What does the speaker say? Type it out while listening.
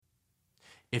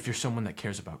if you're someone that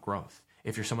cares about growth,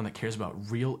 if you're someone that cares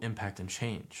about real impact and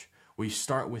change, we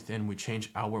start within, we change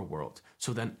our world,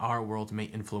 so then our world may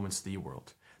influence the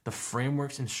world. The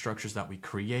frameworks and structures that we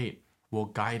create will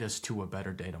guide us to a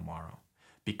better day tomorrow,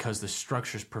 because the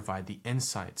structures provide the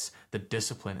insights, the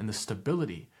discipline, and the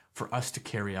stability for us to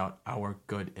carry out our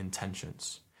good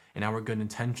intentions. And our good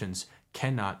intentions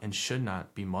cannot and should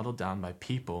not be muddled down by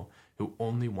people who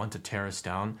only want to tear us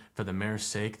down for the mere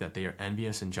sake that they are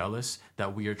envious and jealous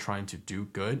that we are trying to do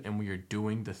good and we are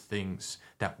doing the things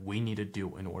that we need to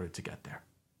do in order to get there.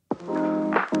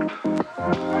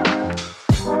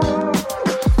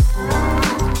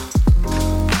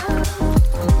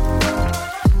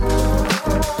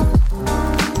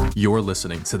 You're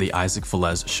listening to The Isaac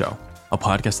Velez Show, a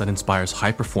podcast that inspires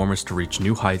high performers to reach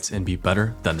new heights and be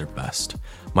better than their best.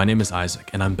 My name is Isaac,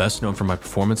 and I'm best known for my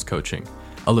performance coaching,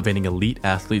 elevating elite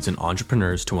athletes and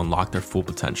entrepreneurs to unlock their full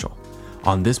potential.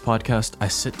 On this podcast, I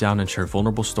sit down and share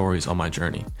vulnerable stories on my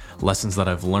journey, lessons that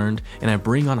I've learned, and I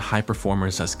bring on high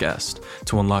performers as guests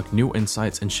to unlock new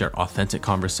insights and share authentic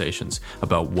conversations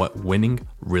about what winning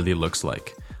really looks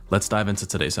like. Let's dive into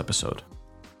today's episode.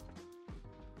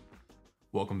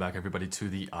 Welcome back, everybody, to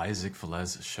the Isaac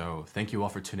Velez Show. Thank you all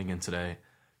for tuning in today.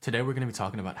 Today, we're going to be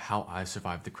talking about how I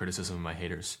survived the criticism of my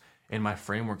haters and my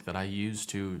framework that I use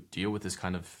to deal with this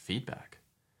kind of feedback.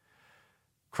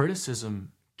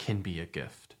 Criticism can be a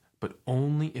gift, but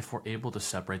only if we're able to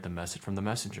separate the message from the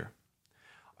messenger.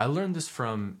 I learned this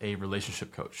from a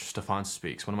relationship coach, Stefan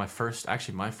Speaks, my first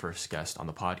guest on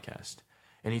the podcast.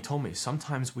 And he told me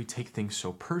sometimes we take things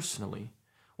so personally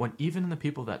when even the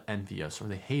people that envy us or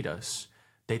they hate us,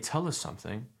 they tell us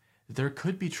something, there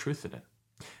could be truth in it.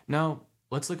 Now,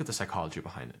 let's look at the psychology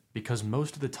behind it, because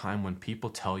most of the time when people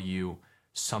tell you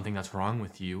something that's wrong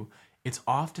with you, it's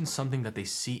often something that they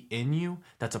see in you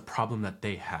that's a problem that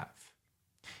they have.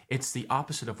 It's the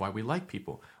opposite of why we like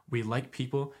people. We like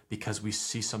people because we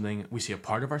see something, we see a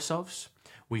part of ourselves,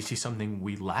 we see something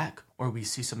we lack, or we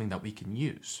see something that we can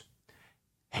use.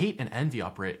 Hate and envy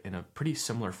operate in a pretty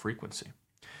similar frequency.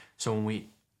 So when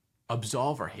we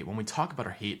absolve our hate, when we talk about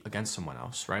our hate against someone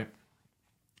else, right,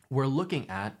 we're looking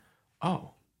at,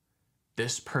 oh,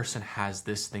 this person has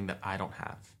this thing that I don't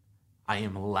have. I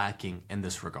am lacking in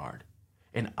this regard,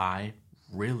 and I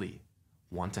really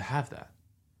want to have that.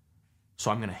 So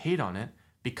I'm going to hate on it,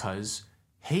 because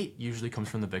hate usually comes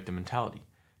from the victim mentality.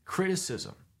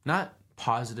 Criticism, not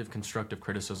positive, constructive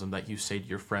criticism that you say to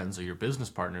your friends or your business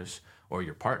partners or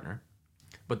your partner,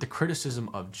 but the criticism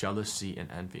of jealousy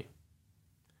and envy.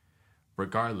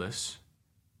 Regardless,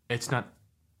 it's not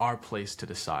our place to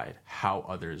decide how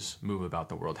others move about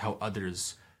the world, how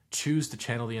others choose to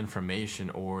channel the information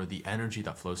or the energy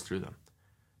that flows through them.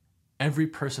 Every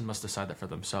person must decide that for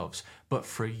themselves. But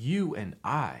for you and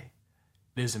I,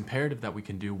 it is imperative that we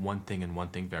can do one thing and one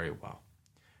thing very well.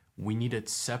 We need to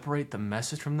separate the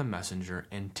message from the messenger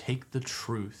and take the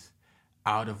truth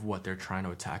out of what they're trying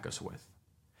to attack us with.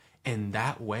 In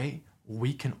that way,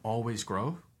 we can always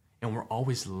grow, and we're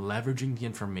always leveraging the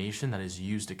information that is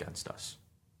used against us.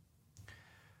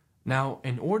 Now,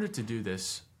 in order to do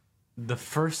this, the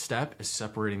first step is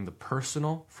separating the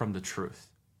personal from the truth.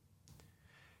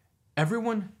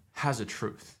 Everyone has a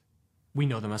truth. We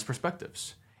know them as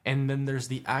perspectives. And then there's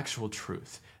the actual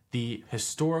truth, the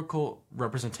historical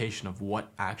representation of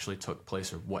what actually took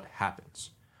place or what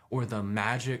happens, or the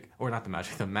math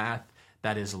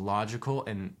that is logical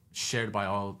and shared by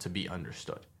all to be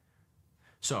understood.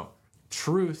 So,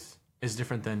 truth is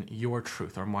different than your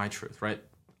truth or my truth, right?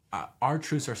 Our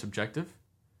truths are subjective,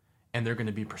 and they're going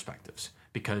to be perspectives,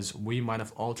 because we might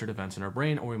have altered events in our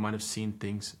brain, or we might have seen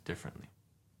things differently.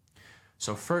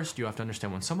 So first, you have to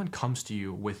understand, when someone comes to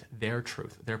you with their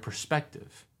truth, their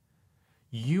perspective,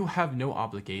 you have no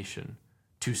obligation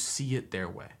to see it their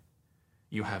way.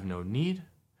 You have no need,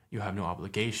 you have no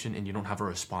obligation, and you don't have a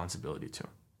responsibility to.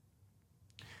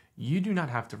 You do not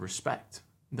have to respect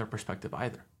their perspective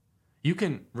either. You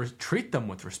can treat them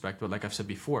with respect, but like I've said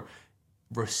before,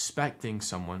 respecting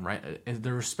someone, right?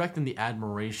 The respect and the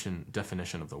admiration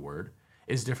definition of the word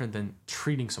is different than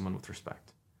treating someone with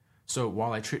respect. So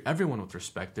while I treat everyone with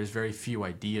respect, there's very few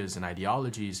ideas and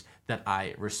ideologies that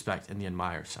I respect in the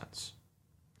admire sense.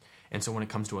 And so when it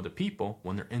comes to other people,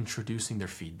 when they're introducing their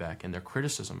feedback and their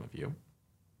criticism of you,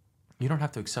 you don't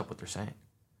have to accept what they're saying.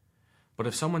 But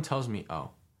if someone tells me,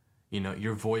 oh,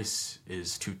 your voice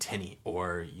is too tinny,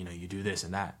 or, you do this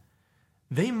and that,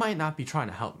 they might not be trying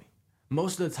to help me.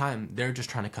 Most of the time, they're just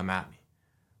trying to come at me.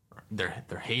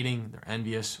 They're hating, they're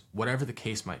envious, whatever the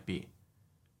case might be.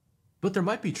 But there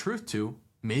might be truth to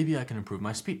Maybe I can improve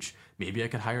my speech. Maybe I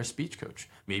could hire a speech coach.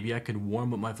 Maybe I could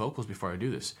warm up my vocals before I do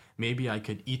this. Maybe I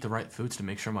could eat the right foods to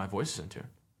make sure my voice is in tune.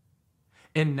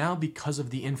 And now, because of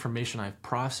the information I've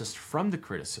processed from the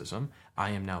criticism, I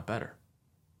am now better.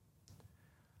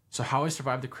 So how I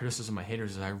survive the criticism of my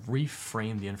haters is I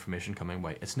reframe the information coming my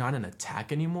way. It's not an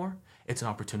attack anymore. It's an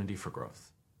opportunity for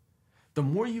growth. The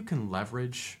more you can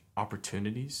leverage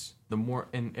opportunities, the more,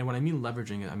 and when I mean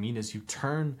leveraging, I mean is you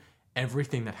turn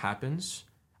everything that happens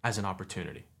as an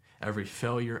opportunity. Every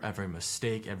failure, every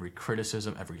mistake, every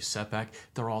criticism, every setback,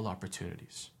 they're all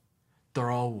opportunities.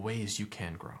 They're all ways you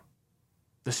can grow.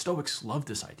 The Stoics love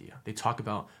this idea. They talk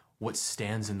about what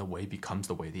stands in the way becomes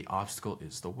the way. The obstacle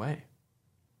is the way.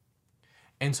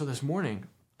 And so this morning,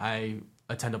 I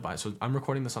attended by, so I'm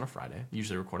recording this on a Friday,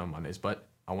 usually record on Mondays, but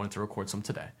I wanted to record some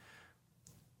today.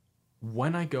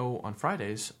 When I go on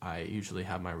Fridays, I usually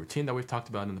have my routine that we've talked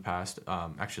about in the past.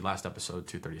 Actually, last episode,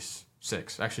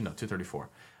 236, actually, no, 234,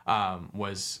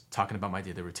 was talking about my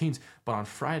daily routines. But on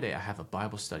Friday, I have a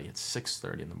Bible study at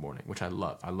 6:30 in the morning, which I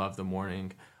love. I love the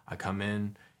morning. I come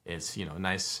in, it's, a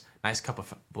nice cup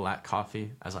of black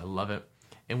coffee, as I love it.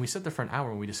 And we sit there for an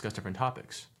hour and we discuss different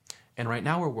topics. And right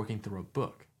now we're working through a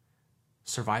book,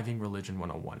 Surviving Religion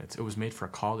 101. It was made for a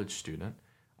college student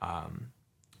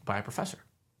by a professor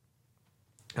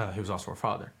who was also a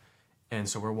father. And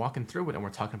so we're walking through it and we're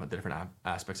talking about the different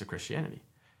aspects of Christianity.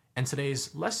 And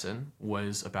today's lesson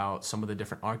was about some of the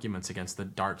different arguments against the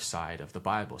dark side of the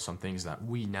Bible, some things that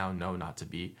we now know not to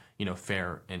be,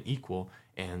 fair and equal,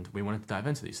 and we wanted to dive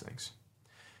into these things.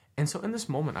 And so in this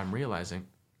moment, I'm realizing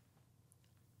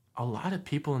a lot of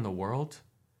people in the world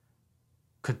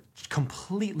could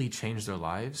completely change their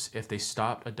lives if they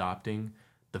stopped adopting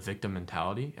the victim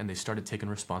mentality and they started taking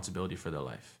responsibility for their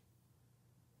life.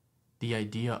 The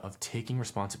idea of taking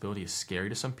responsibility is scary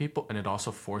to some people, and it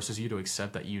also forces you to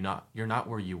accept that you're not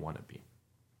where you want to be.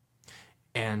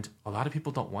 And a lot of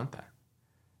people don't want that.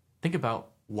 Think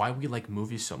about why we like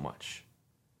movies so much.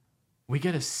 We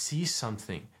get to see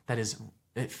something that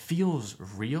it feels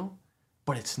real,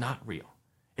 but it's not real.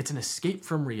 It's an escape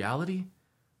from reality,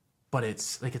 but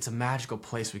it's a magical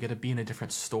place. We get to be in a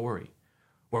different story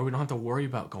where we don't have to worry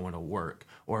about going to work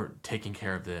or taking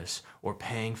care of this or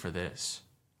paying for this.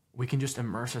 We can just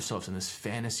immerse ourselves in this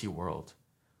fantasy world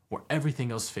where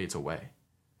everything else fades away.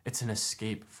 It's an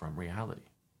escape from reality.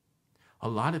 A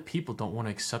lot of people don't want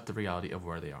to accept the reality of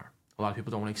where they are. A lot of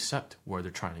people don't want to accept where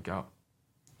they're trying to go.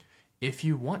 If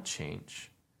you want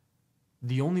change,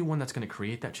 the only one that's going to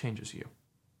create that change is you.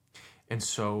 And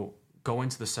so go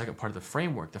into the second part of the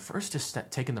framework. The first is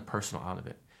taking the personal out of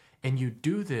it. And you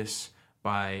do this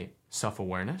by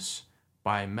self-awareness,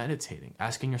 by meditating,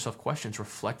 asking yourself questions,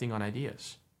 reflecting on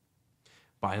ideas,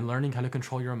 by learning how to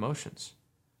control your emotions.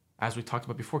 As we talked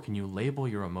about before, can you label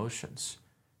your emotions?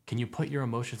 Can you put your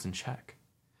emotions in check?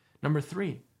 Number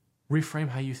 3, reframe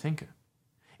how you think it.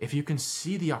 If you can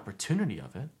see the opportunity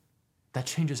of it, that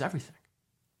changes everything.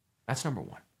 That's number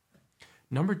 1.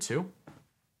 Number 2,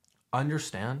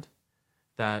 understand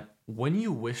that when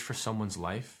you wish for someone's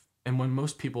life, and when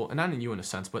most people, and not in you in a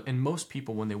sense, but in most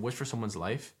people, when they wish for someone's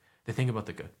life, they think about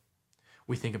the good.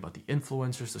 We think about the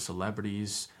influencers, the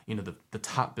celebrities, the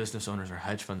top business owners or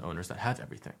hedge fund owners that have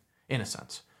everything, in a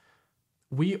sense.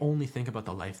 We only think about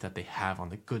the life that they have on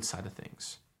the good side of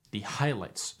things, the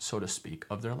highlights, so to speak,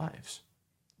 of their lives.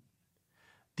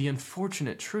 The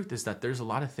unfortunate truth is that there's a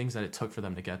lot of things that it took for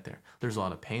them to get there. There's a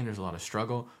lot of pain, there's a lot of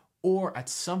struggle, or at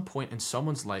some point in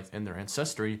someone's life, in their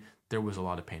ancestry, there was a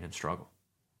lot of pain and struggle.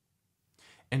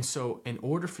 And so in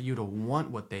order for you to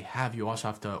want what they have, you also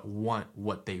have to want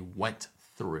what they went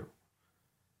through.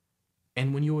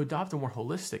 And when you adopt a more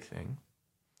holistic thing,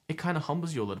 it kind of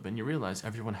humbles you a little bit and you realize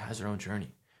everyone has their own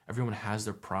journey. Everyone has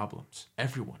their problems.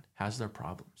 Everyone has their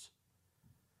problems.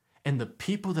 And the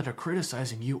people that are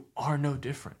criticizing you are no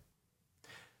different.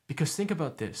 Because think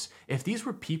about this. If these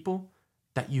were people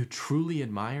that you truly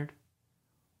admired,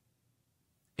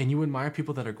 and you admire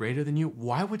people that are greater than you,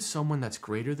 why would someone that's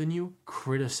greater than you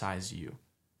criticize you?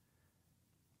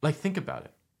 Think about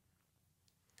it.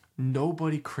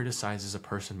 Nobody criticizes a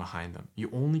person behind them.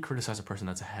 You only criticize a person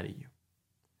that's ahead of you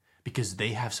because they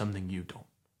have something you don't.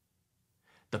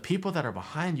 The people that are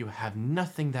behind you have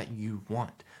nothing that you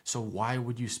want. So why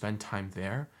would you spend time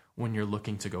there when you're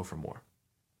looking to go for more?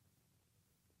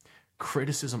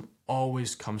 Criticism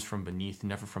always comes from beneath,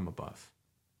 never from above.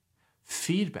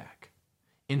 Feedback,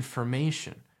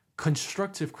 information,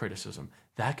 constructive criticism,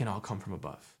 that can all come from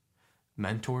above.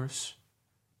 Mentors,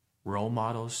 role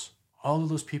models, all of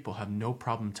those people have no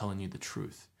problem telling you the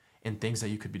truth and things that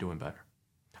you could be doing better.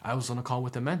 I was on a call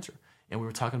with a mentor, and we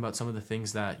were talking about some of the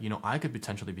things that, I could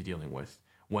potentially be dealing with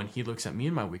when he looks at me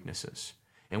and my weaknesses.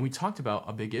 And we talked about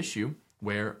a big issue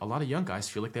where a lot of young guys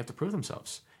feel like they have to prove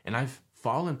themselves. And I've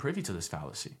fallen privy to this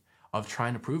fallacy of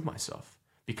trying to prove myself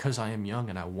because I am young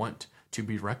and I want to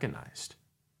be recognized.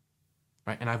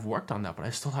 Right? And I've worked on that, but I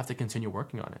still have to continue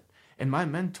working on it. And my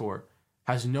mentor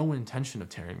has no intention of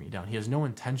tearing me down. He has no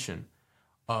intention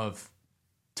of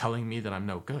telling me that I'm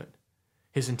no good.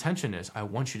 His intention is, I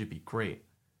want you to be great.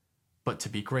 But to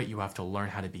be great, you have to learn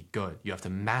how to be good. You have to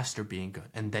master being good.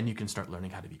 And then you can start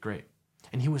learning how to be great.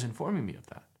 And he was informing me of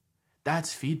that.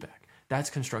 That's feedback.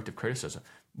 That's constructive criticism.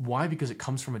 Why? Because it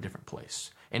comes from a different place.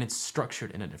 And it's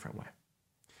structured in a different way.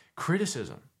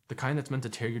 Criticism, the kind that's meant to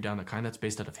tear you down, the kind that's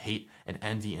based out of hate and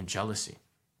envy and jealousy,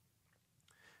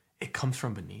 it comes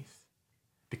from beneath.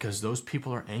 Because those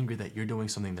people are angry that you're doing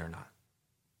something they're not.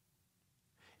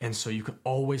 And so you can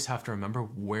always have to remember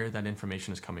where that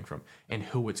information is coming from and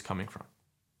who it's coming from.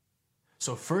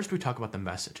 So first we talk about the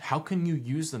message. How can you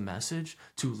use the message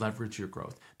to leverage your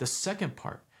growth? The second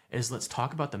part is let's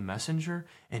talk about the messenger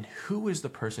and who is the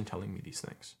person telling me these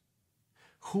things.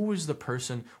 Who is the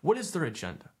person? What is their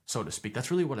agenda, so to speak?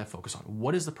 That's really what I focus on.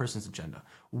 What is the person's agenda?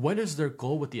 What is their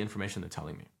goal with the information they're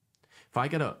telling me? If I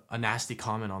get a nasty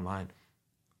comment online,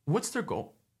 what's their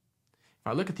goal? If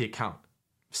I look at the account,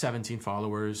 17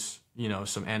 followers,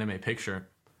 some anime picture.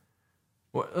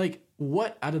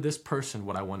 What out of this person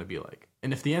would I want to be like?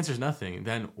 And if the answer is nothing,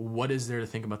 then what is there to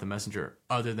think about the messenger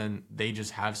other than they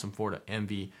just have some sort of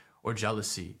envy or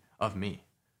jealousy of me?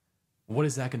 What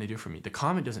is that going to do for me? The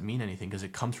comment doesn't mean anything because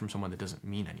it comes from someone that doesn't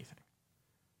mean anything,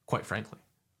 quite frankly.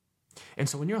 And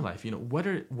so in your life,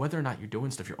 whether or not you're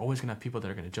doing stuff, you're always going to have people that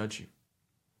are going to judge you.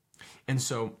 And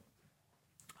so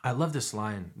I love this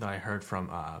line that I heard from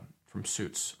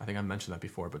Suits. I think I mentioned that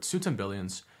before, but Suits and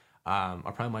Billions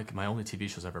are probably my only TV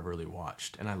shows I've ever really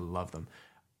watched, and I love them.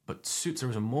 But Suits, there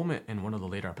was a moment in one of the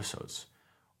later episodes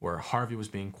where Harvey was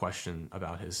being questioned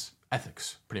about his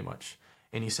ethics, pretty much.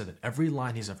 And he said that every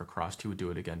line he's ever crossed, he would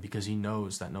do it again because he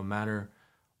knows that no matter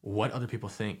what other people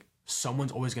think,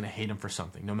 someone's always going to hate him for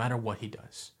something, no matter what he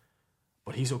does.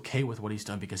 But he's okay with what he's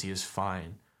done because he is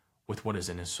fine with what is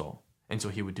in his soul. And so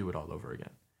he would do it all over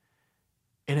again.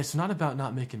 And it's not about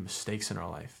not making mistakes in our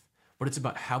life, but it's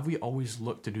about have we always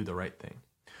looked to do the right thing?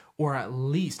 Or at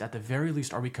the very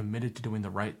least, are we committed to doing the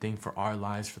right thing for our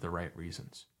lives for the right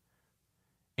reasons?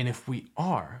 And if we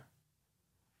are,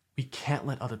 we can't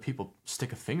let other people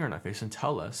stick a finger in our face and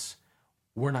tell us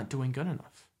we're not doing good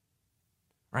enough,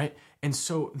 right? And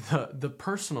so the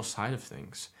personal side of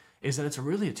things is that it's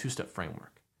really a two-step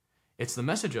framework. It's the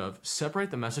message of separate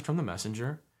the message from the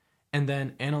messenger and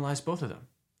then analyze both of them.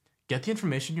 Get the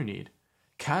information you need,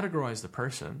 categorize the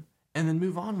person, and then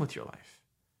move on with your life.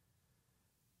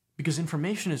 Because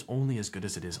information is only as good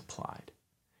as it is applied.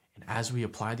 And as we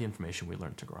apply the information, we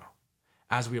learn to grow.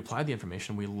 As we apply the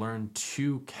information, we learn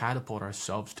to catapult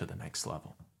ourselves to the next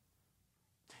level.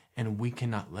 And we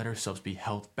cannot let ourselves be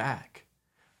held back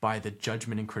by the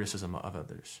judgment and criticism of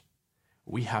others.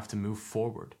 We have to move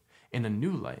forward in a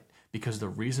new light because the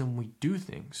reason we do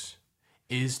things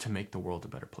is to make the world a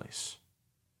better place.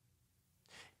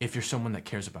 If you're someone that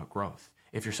cares about growth,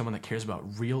 if you're someone that cares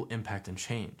about real impact and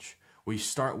change, we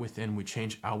start within, we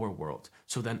change our world,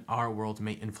 so then our world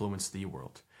may influence the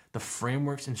world. The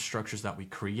frameworks and structures that we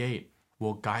create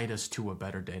will guide us to a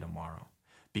better day tomorrow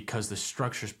because the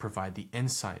structures provide the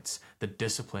insights, the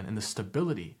discipline, and the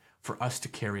stability for us to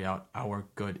carry out our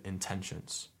good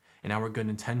intentions. And our good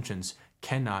intentions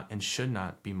cannot and should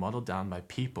not be muddled down by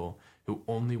people who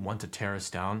only want to tear us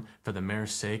down for the mere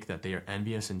sake that they are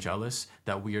envious and jealous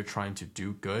that we are trying to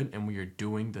do good and we are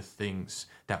doing the things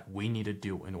that we need to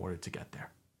do in order to get there.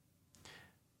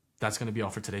 That's going to be all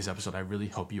for today's episode. I really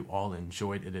hope you all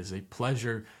enjoyed. It is a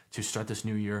pleasure to start this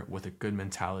new year with a good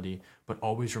mentality, but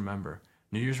always remember,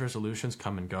 New Year's resolutions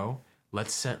come and go.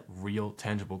 Let's set real,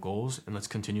 tangible goals and let's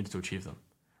continue to achieve them.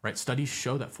 Right? Studies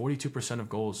show that 42% of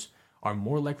goals are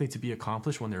more likely to be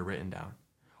accomplished when they're written down.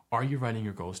 Are you writing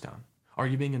your goals down? Are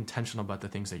you being intentional about the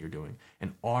things that you're doing?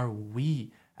 And are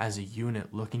we, as a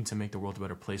unit, looking to make the world a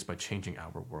better place by changing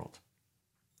our world?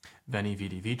 Veni,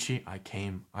 Vidi, Vici, I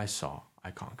came, I saw,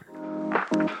 I conquered.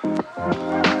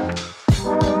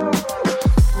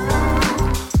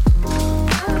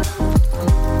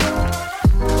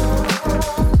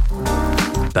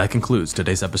 That concludes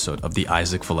today's episode of The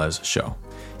Isaac Velez Show.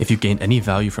 If you gained any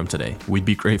value from today, we'd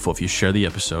be grateful if you share the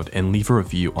episode and leave a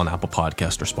review on Apple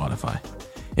Podcasts or Spotify.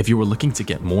 If you were looking to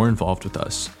get more involved with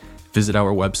us, visit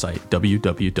our website,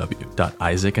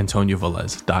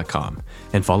 www.isaacantoniavelez.com,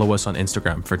 and follow us on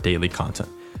Instagram for daily content.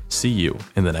 See you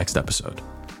in the next episode.